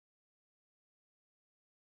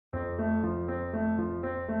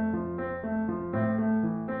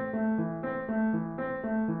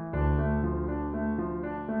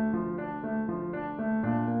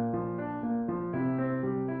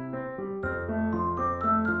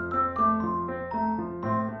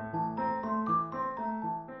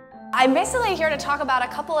I'm basically here to talk about a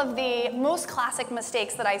couple of the most classic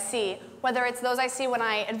mistakes that I see, whether it's those I see when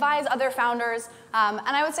I advise other founders, and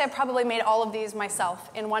I would say I've probably made all of these myself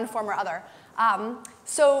in one form or other.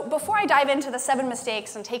 So before I dive into the 7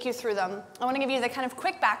 mistakes and take you through them, I want to give you the kind of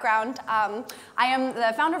quick background. I am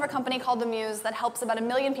the founder of a company called The Muse that helps about 1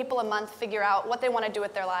 million people a month figure out what they want to do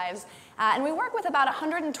with their lives. And we work with about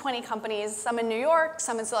 120 companies, some in New York,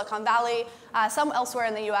 some in Silicon Valley, some elsewhere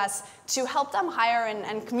in the US, to help them hire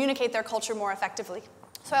and communicate their culture more effectively.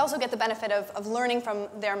 So I also get the benefit of learning from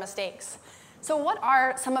their mistakes. So what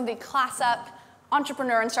are some of the class-up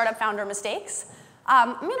entrepreneur and startup founder mistakes?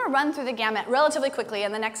 I'm going to run through the gamut relatively quickly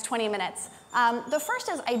in the next 20 minutes. The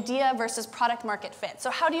first is idea versus product market fit.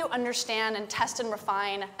 So how do you understand and test and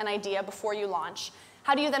refine an idea before you launch?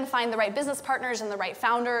 How do you then find the right business partners and the right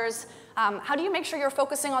founders? How do you make sure you're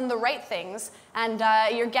focusing on the right things and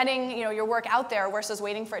you're getting your work out there versus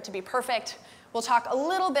waiting for it to be perfect? We'll talk a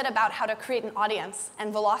little bit about how to create an audience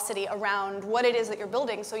and velocity around what it is that you're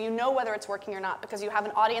building so you know whether it's working or not because you have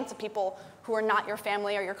an audience of people who are not your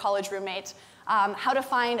family or your college roommate. How to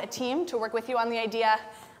find a team to work with you on the idea.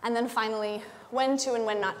 And then finally, when to and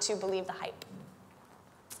when not to believe the hype.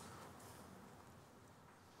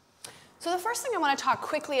 So the first thing I want to talk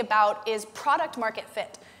quickly about is product market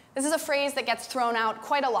fit. This is a phrase that gets thrown out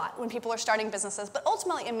quite a lot when people are starting businesses, but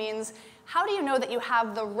ultimately it means how do you know that you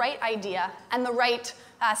have the right idea and the right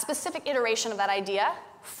specific iteration of that idea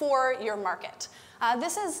for your market?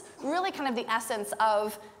 This is really kind of the essence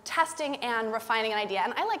of testing and refining an idea,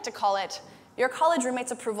 and I like to call it your college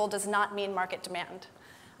roommate's approval does not mean market demand.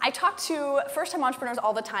 I talk to first-time entrepreneurs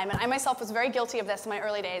all the time, and I myself was very guilty of this in my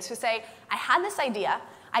early days, who say, I had this idea,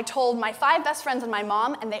 I told my 5 best friends and my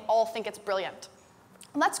mom, and they all think it's brilliant.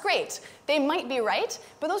 Well, that's great. They might be right,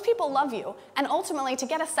 but those people love you. And ultimately, to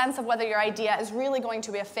get a sense of whether your idea is really going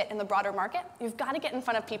to be a fit in the broader market, you've got to get in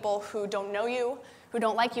front of people who don't know you, who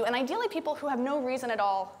don't like you, and ideally people who have no reason at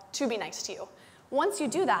all to be nice to you. Once you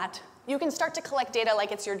do that, you can start to collect data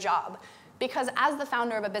like it's your job. Because as the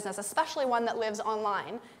founder of a business, especially one that lives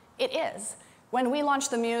online, it is. When we launched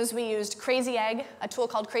The Muse, we used Crazy Egg, a tool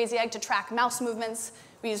called Crazy Egg, to track mouse movements.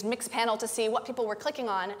 We used Mixpanel to see what people were clicking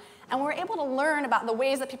on. And we were able to learn about the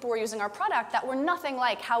ways that people were using our product that were nothing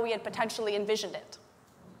like how we had potentially envisioned it.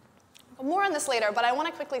 More on this later, but I want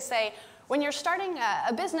to quickly say, when you're starting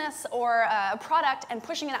a business or a product and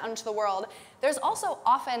pushing it out into the world, there's also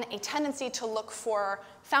often a tendency to look for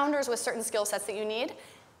founders with certain skill sets that you need,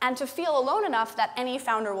 and to feel alone enough that any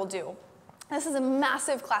founder will do. This is a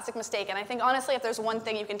massive classic mistake, and I think honestly if there's one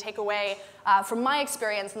thing you can take away from my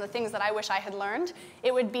experience and the things that I wish I had learned,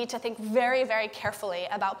 it would be to think very, very carefully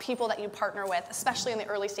about people that you partner with, especially in the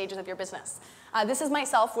early stages of your business. This is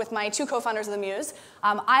myself with my 2 co-founders of The Muse.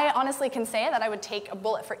 I honestly can say that I would take a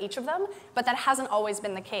bullet for each of them, but that hasn't always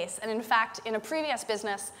been the case. And in fact, in a previous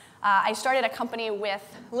business, I started a company with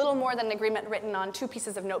little more than an agreement written on 2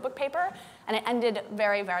 pieces of notebook paper, and it ended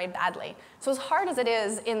very, very badly. So as hard as it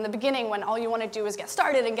is in the beginning when all you want to do is get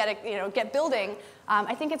started and get building,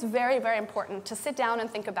 I think it's very, very important to sit down and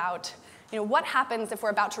think about what happens if we're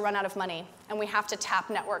about to run out of money and we have to tap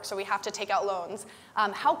networks or we have to take out loans?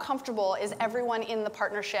 How comfortable is everyone in the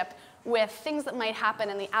partnership with things that might happen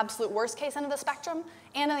in the absolute worst case end of the spectrum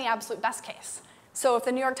and in the absolute best case? So if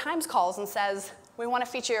the New York Times calls and says, we want to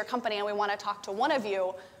feature your company and we want to talk to one of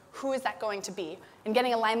you, who is that going to be? And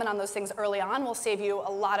getting alignment on those things early on will save you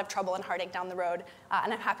a lot of trouble and heartache down the road.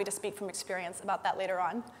 And I'm happy to speak from experience about that later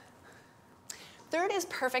on. Third is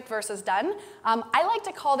perfect versus done. I like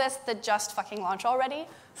to call this the just fucking launch already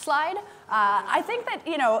slide. I think that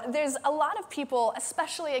there's a lot of people,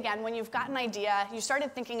 especially again when you've got an idea, you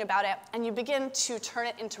started thinking about it, and you begin to turn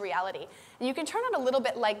it into reality. And you can turn it a little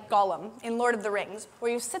bit like Gollum in Lord of the Rings,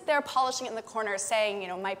 where you sit there polishing it in the corner saying,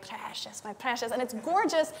 my precious, and it's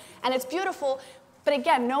gorgeous and it's beautiful, but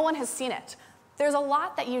again, no one has seen it. There's a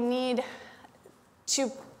lot that you need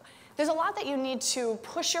to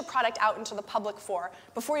push your product out into the public for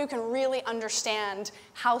before you can really understand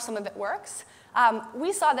how some of it works.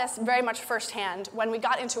 We saw this very much firsthand when we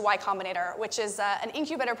got into Y Combinator, which is an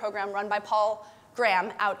incubator program run by Paul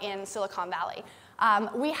Graham out in Silicon Valley.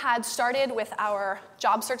 We had started with our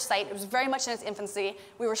job search site. It was very much in its infancy.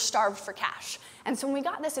 We were starved for cash. And so when we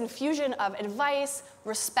got this infusion of advice,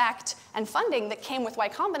 respect, and funding that came with Y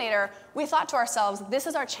Combinator, we thought to ourselves, this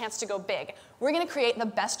is our chance to go big. We're going to create the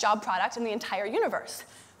best job product in the entire universe.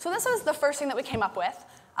 So this was the first thing that we came up with.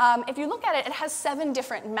 If you look at it, it has 7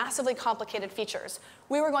 different massively complicated features.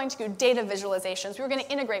 We were going to do data visualizations. We were going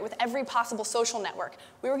to integrate with every possible social network.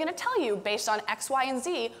 We were going to tell you, based on X, Y, and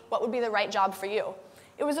Z, what would be the right job for you.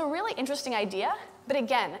 It was a really interesting idea, but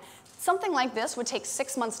again, something like this would take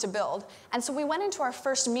 6 months to build. And so we went into our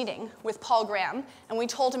first meeting with Paul Graham, and we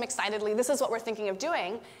told him excitedly, this is what we're thinking of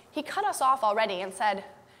doing. He cut us off already and said,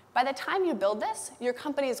 by the time you build this, your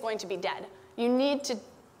company is going to be dead. You need to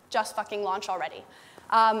just fucking launch already.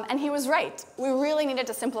 And he was right. We really needed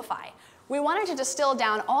to simplify. We wanted to distill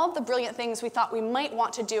down all of the brilliant things we thought we might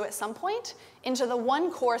want to do at some point into the one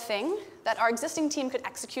core thing that our existing team could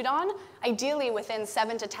execute on, ideally within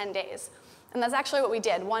 7 to 10 days. And that's actually what we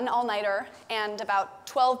did, one all-nighter, and about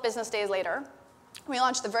 12 business days later, we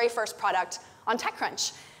launched the very first product on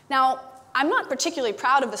TechCrunch. Now, I'm not particularly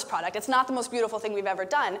proud of this product. It's not the most beautiful thing we've ever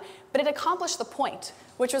done, but it accomplished the point,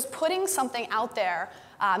 which was putting something out there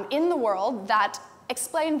in the world that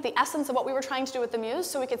explained the essence of what we were trying to do with the Muse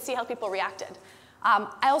so we could see how people reacted.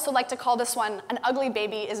 I also like to call this one, an ugly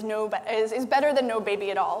baby is better than no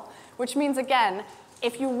baby at all, which means, again,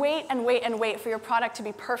 if you wait and wait and wait for your product to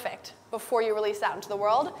be perfect before you release that into the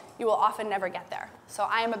world, you will often never get there. So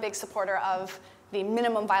I am a big supporter of the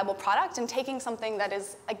minimum viable product and taking something that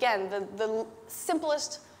is, again, the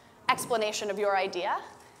simplest explanation of your idea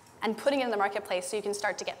and putting it in the marketplace so you can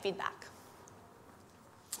start to get feedback.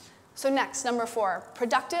 So next, number 4,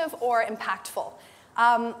 productive or impactful.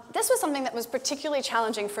 This was something that was particularly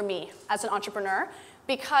challenging for me as an entrepreneur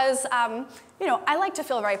because I like to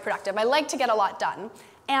feel very productive. I like to get a lot done.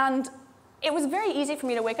 And it was very easy for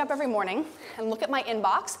me to wake up every morning and look at my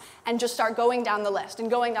inbox and just start going down the list and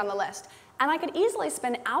going down the list. And I could easily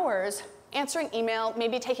spend hours answering email,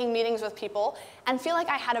 maybe taking meetings with people, and feel like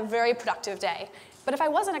I had a very productive day. But if I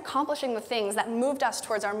wasn't accomplishing the things that moved us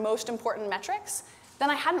towards our most important metrics, then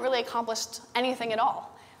I hadn't really accomplished anything at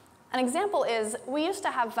all. An example is, we used to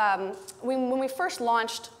have, when we first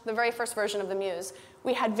launched the very first version of the Muse,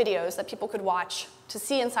 we had videos that people could watch to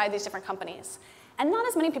see inside these different companies. And not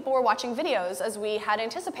as many people were watching videos as we had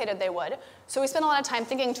anticipated they would, so we spent a lot of time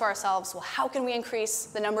thinking to ourselves, well, how can we increase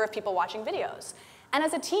the number of people watching videos? And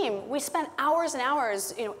as a team, we spent hours and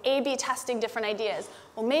hours A/B testing different ideas.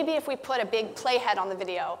 Well, maybe if we put a big playhead on the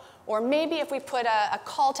video, or maybe if we put a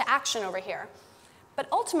call to action over here. But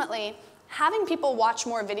ultimately, having people watch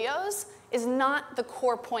more videos is not the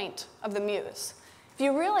core point of the Muse. If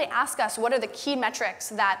you really ask us what are the key metrics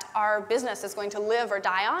that our business is going to live or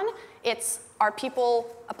die on, it's, are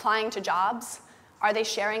people applying to jobs? Are they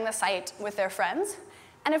sharing the site with their friends?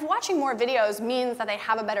 And if watching more videos means that they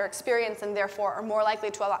have a better experience and therefore are more likely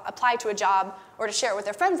to apply to a job or to share it with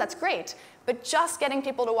their friends, that's great. But just getting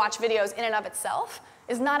people to watch videos in and of itself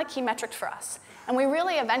is not a key metric for us. And we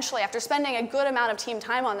really eventually, after spending a good amount of team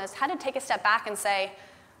time on this, had to take a step back and say,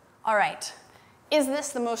 all right, is this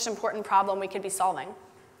the most important problem we could be solving?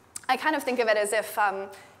 I kind of think of it as if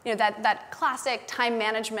that classic time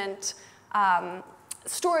management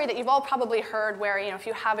story that you've all probably heard where if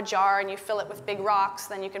you have a jar and you fill it with big rocks,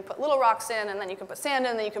 then you can put little rocks in, and then you can put sand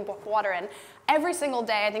in, and then you can put water in. Every single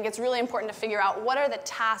day, I think it's really important to figure out what are the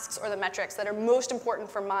tasks or the metrics that are most important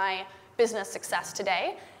for my business success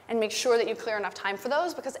today, and make sure that you clear enough time for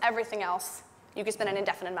those, because everything else you can spend an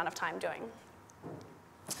indefinite amount of time doing.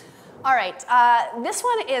 All right, this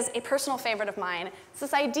one is a personal favorite of mine. It's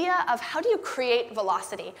this idea of how do you create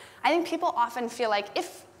velocity. I think people often feel like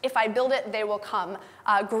if I build it, they will come.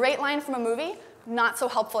 Great line from a movie, not so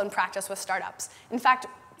helpful in practice with startups. In fact,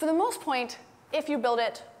 for the most part, if you build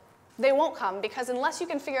it, they won't come, because unless you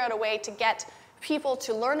can figure out a way to get people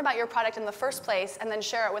to learn about your product in the first place and then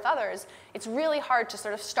share it with others, it's really hard to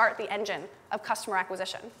sort of start the engine of customer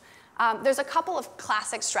acquisition. There's a couple of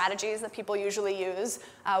classic strategies that people usually use.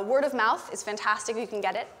 Word of mouth is fantastic if you can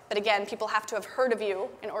get it, but again, people have to have heard of you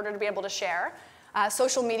in order to be able to share.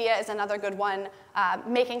 Social media is another good one,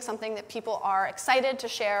 making something that people are excited to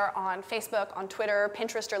share on Facebook, on Twitter,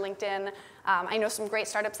 Pinterest, or LinkedIn. I know some great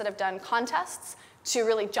startups that have done contests to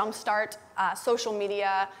really jumpstart social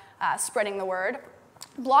media, spreading the word.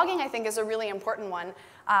 Blogging, I think, is a really important one.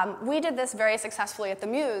 We did this very successfully at the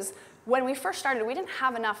Muse. When we first started, we didn't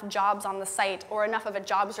have enough jobs on the site or enough of a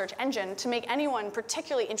job search engine to make anyone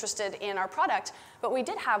particularly interested in our product, but we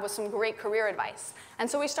did have was some great career advice. And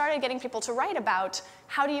so we started getting people to write about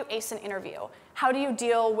how do you ace an interview? How do you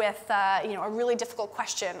deal with a really difficult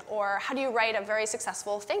question? Or how do you write a very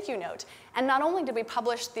successful thank you note? And not only did we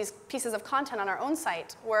publish these pieces of content on our own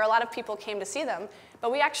site, where a lot of people came to see them,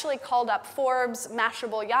 but we actually called up Forbes,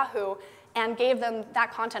 Mashable, Yahoo, and gave them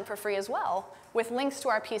that content for free as well, with links to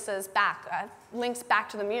our pieces back, links back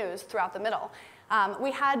to the Muse throughout the middle. We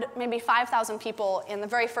had maybe 5,000 people in the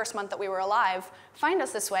very first month that we were alive find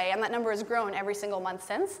us this way, and that number has grown every single month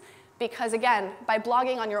since, because again, by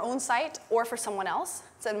blogging on your own site or for someone else,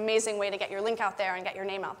 it's an amazing way to get your link out there and get your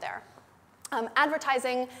name out there.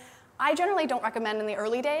 Advertising, I generally don't recommend in the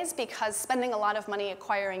early days because spending a lot of money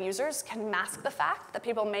acquiring users can mask the fact that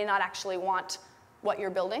people may not actually want what you're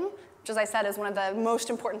building, which, as I said, is one of the most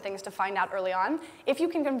important things to find out early on. If you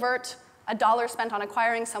can convert $1 spent on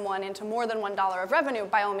acquiring someone into more than $1 of revenue,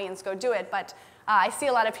 by all means, go do it. But I see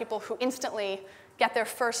a lot of people who instantly get their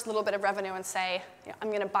first little bit of revenue and say, I'm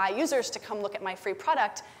going to buy users to come look at my free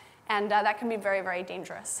product, and that can be very, very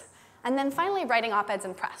dangerous. And then finally, writing op-eds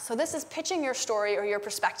in press. So this is pitching your story or your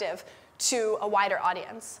perspective to a wider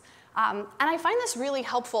audience. And I find this really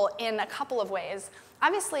helpful in a couple of ways.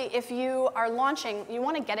 Obviously, if you are launching, you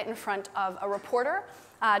want to get it in front of a reporter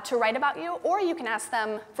to write about you, or you can ask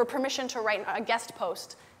them for permission to write a guest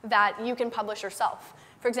post that you can publish yourself.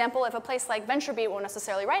 For example, if a place like VentureBeat won't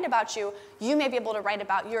necessarily write about you, you may be able to write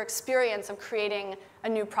about your experience of creating a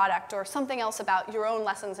new product or something else about your own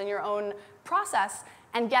lessons and your own process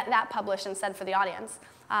and get that published instead for the audience.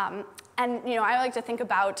 And I like to think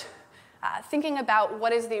about thinking about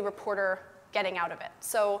what is the reporter getting out of it.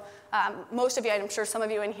 So most of you, I'm sure some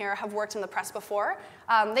of you in here have worked in the press before.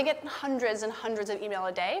 They get hundreds and hundreds of email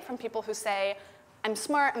a day from people who say, I'm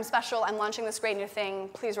smart, I'm special, I'm launching this great new thing,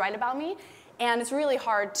 please write about me. And it's really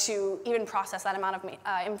hard to even process that amount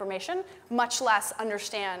of information, much less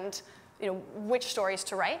understand which stories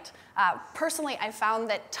to write. Personally, I've found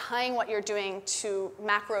that tying what you're doing to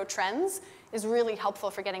macro trends is really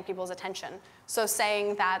helpful for getting people's attention. So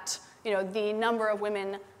saying that the number of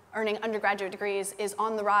women earning undergraduate degrees is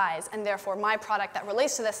on the rise, and therefore my product that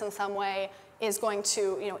relates to this in some way is going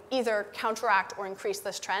to either counteract or increase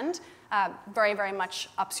this trend, very, very much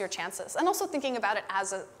ups your chances. And also thinking about it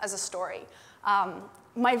as a story.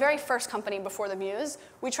 My very first company before The Muse,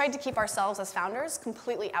 we tried to keep ourselves as founders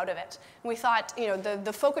completely out of it. And we thought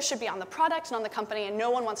the focus should be on the product and on the company, and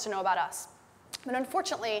no one wants to know about us. But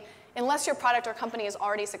unfortunately, unless your product or company is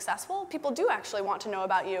already successful, people do actually want to know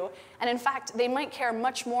about you. And in fact, they might care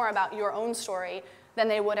much more about your own story than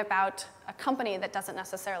they would about a company that doesn't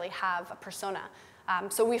necessarily have a persona.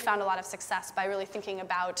 So we found a lot of success by really thinking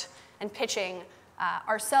about and pitching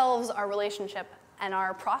ourselves, our relationship, and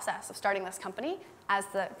our process of starting this company as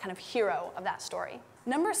the kind of hero of that story.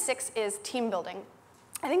 Number 6 is team building.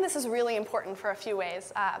 I think this is really important for a few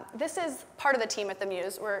ways. This is part of the team at The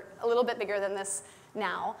Muse. We're a little bit bigger than this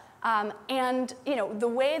now. And the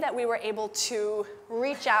way that we were able to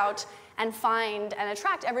reach out and find and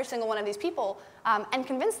attract every single one of these people and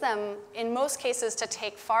convince them, in most cases, to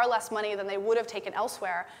take far less money than they would have taken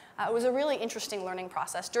elsewhere was a really interesting learning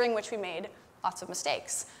process during which we made lots of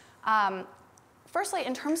mistakes. Firstly,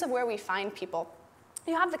 in terms of where we find people,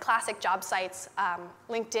 you have the classic job sites,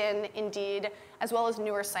 LinkedIn, Indeed, as well as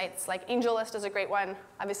newer sites like AngelList is a great one.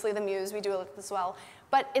 Obviously, The Muse, we do it as well.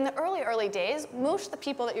 But in the early days, most of the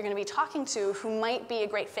people that you're going to be talking to who might be a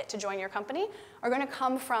great fit to join your company are going to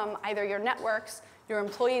come from either your networks, your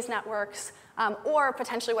employees' networks, or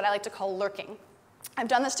potentially what I like to call lurking. I've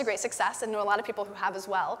done this to great success and know a lot of people who have as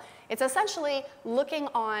well. It's essentially looking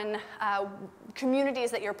on communities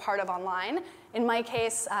that you're part of online. In my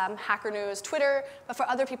case, Hacker News, Twitter, but for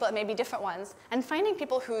other people it may be different ones. And finding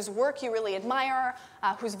people whose work you really admire,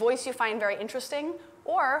 whose voice you find very interesting,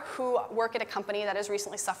 or who work at a company that has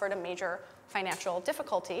recently suffered a major financial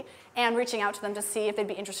difficulty, and reaching out to them to see if they'd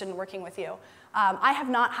be interested in working with you. I have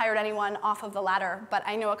not hired anyone off of the ladder, but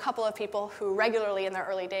I know a couple of people who regularly in their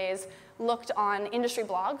early days looked on industry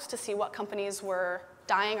blogs to see what companies were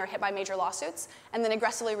dying or hit by major lawsuits, and then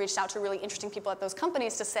aggressively reached out to really interesting people at those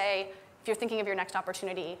companies to say, if you're thinking of your next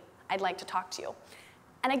opportunity, I'd like to talk to you.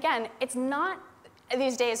 And again, it's not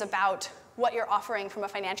these days about what you're offering from a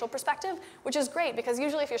financial perspective, which is great because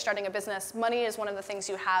usually if you're starting a business, money is one of the things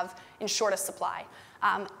you have in shortest supply.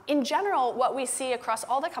 In general, what we see across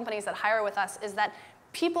all the companies that hire with us is that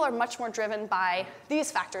people are much more driven by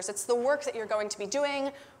these factors. It's the work that you're going to be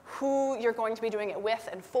doing, who you're going to be doing it with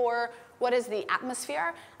and for, what is the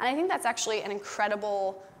atmosphere, and I think that's actually an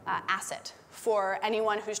incredible asset for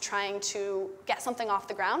anyone who's trying to get something off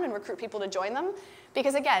the ground and recruit people to join them.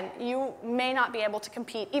 Because again, you may not be able to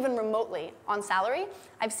compete even remotely on salary.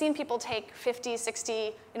 I've seen people take 50,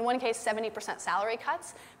 60, in one case 70% salary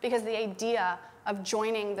cuts because the idea of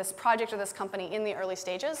joining this project or this company in the early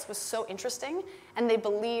stages was so interesting, and they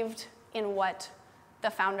believed in what the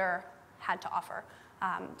founder had to offer.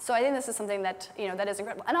 So I think this is something that, that is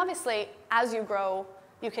incredible. And obviously, as you grow,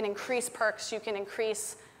 you can increase perks, you can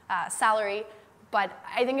increase salary, but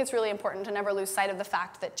I think it's really important to never lose sight of the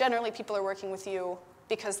fact that generally people are working with you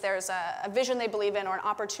because there's a vision they believe in or an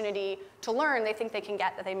opportunity to learn they think they can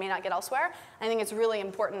get that they may not get elsewhere. And I think it's really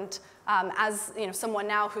important as someone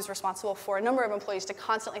now who's responsible for a number of employees to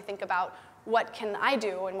constantly think about what can I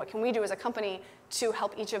do and what can we do as a company to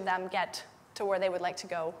help each of them get to where they would like to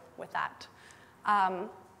go with that.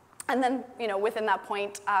 And then, within that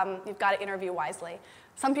point, you've got to interview wisely.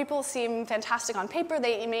 Some people seem fantastic on paper.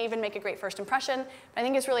 They may even make a great first impression. But I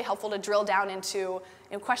think it's really helpful to drill down into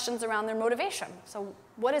questions around their motivation. So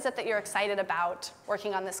what is it that you're excited about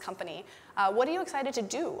working on this company? What are you excited to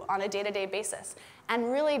do on a day-to-day basis?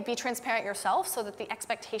 And really be transparent yourself so that the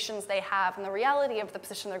expectations they have and the reality of the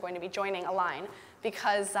position they're going to be joining align.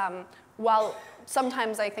 Because while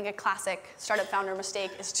sometimes I think a classic startup founder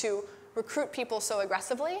mistake is to recruit people so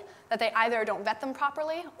aggressively that they either don't vet them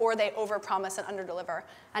properly or they overpromise and underdeliver.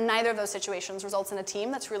 And neither of those situations results in a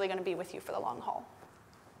team that's really going to be with you for the long haul.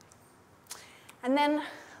 And then,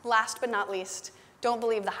 last but not least, don't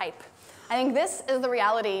believe the hype. I think this is the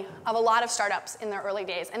reality of a lot of startups in their early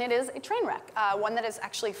days, and it is a train wreck, one that has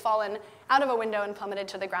actually fallen out of a window and plummeted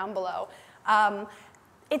to the ground below.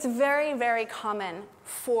 It's very, very common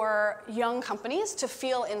for young companies to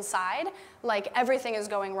feel inside like everything is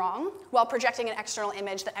going wrong while projecting an external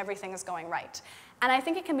image that everything is going right. And I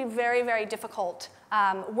think it can be very, very difficult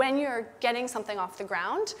when you're getting something off the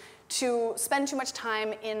ground to spend too much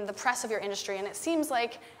time in the press of your industry, and it seems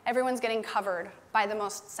like everyone's getting covered by the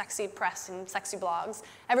most sexy press and sexy blogs.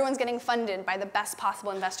 Everyone's getting funded by the best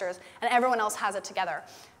possible investors, and everyone else has it together.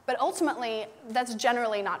 But ultimately, that's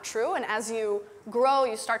generally not true, and as you grow,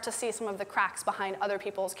 you start to see some of the cracks behind other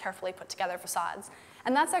people's carefully put together facades.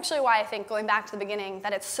 And that's actually why I think, going back to the beginning,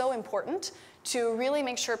 that it's so important to really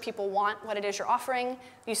make sure people want what it is you're offering,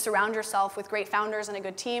 you surround yourself with great founders and a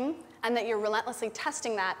good team, and that you're relentlessly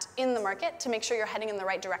testing that in the market to make sure you're heading in the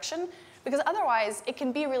right direction. Because otherwise, it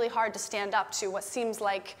can be really hard to stand up to what seems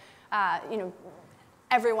like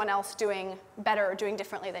everyone else doing better or doing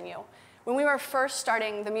differently than you. When we were first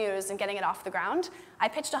starting The Muse and getting it off the ground, I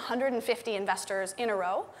pitched 150 investors in a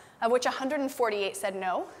row, of which 148 said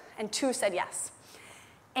no, and 2 said yes.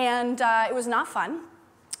 And it was not fun.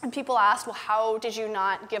 And people asked, well, how did you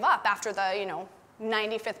not give up after the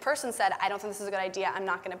 95th person said, I don't think this is a good idea, I'm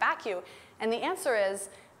not going to back you? And the answer is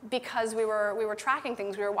because we were tracking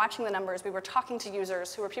things, we were watching the numbers, we were talking to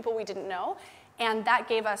users who were people we didn't know, and that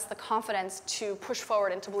gave us the confidence to push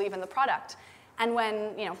forward and to believe in the product. And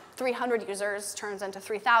when 300 users turns into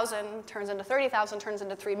 3,000, turns into 30,000, turns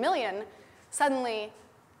into 3 million, suddenly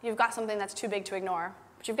you've got something that's too big to ignore.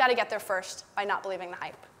 But you've got to get there first by not believing the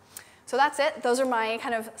hype. So that's it. Those are my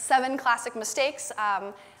kind of 7 classic mistakes.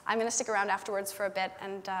 I'm going to stick around afterwards for a bit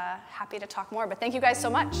and happy to talk more. But thank you guys so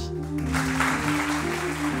much.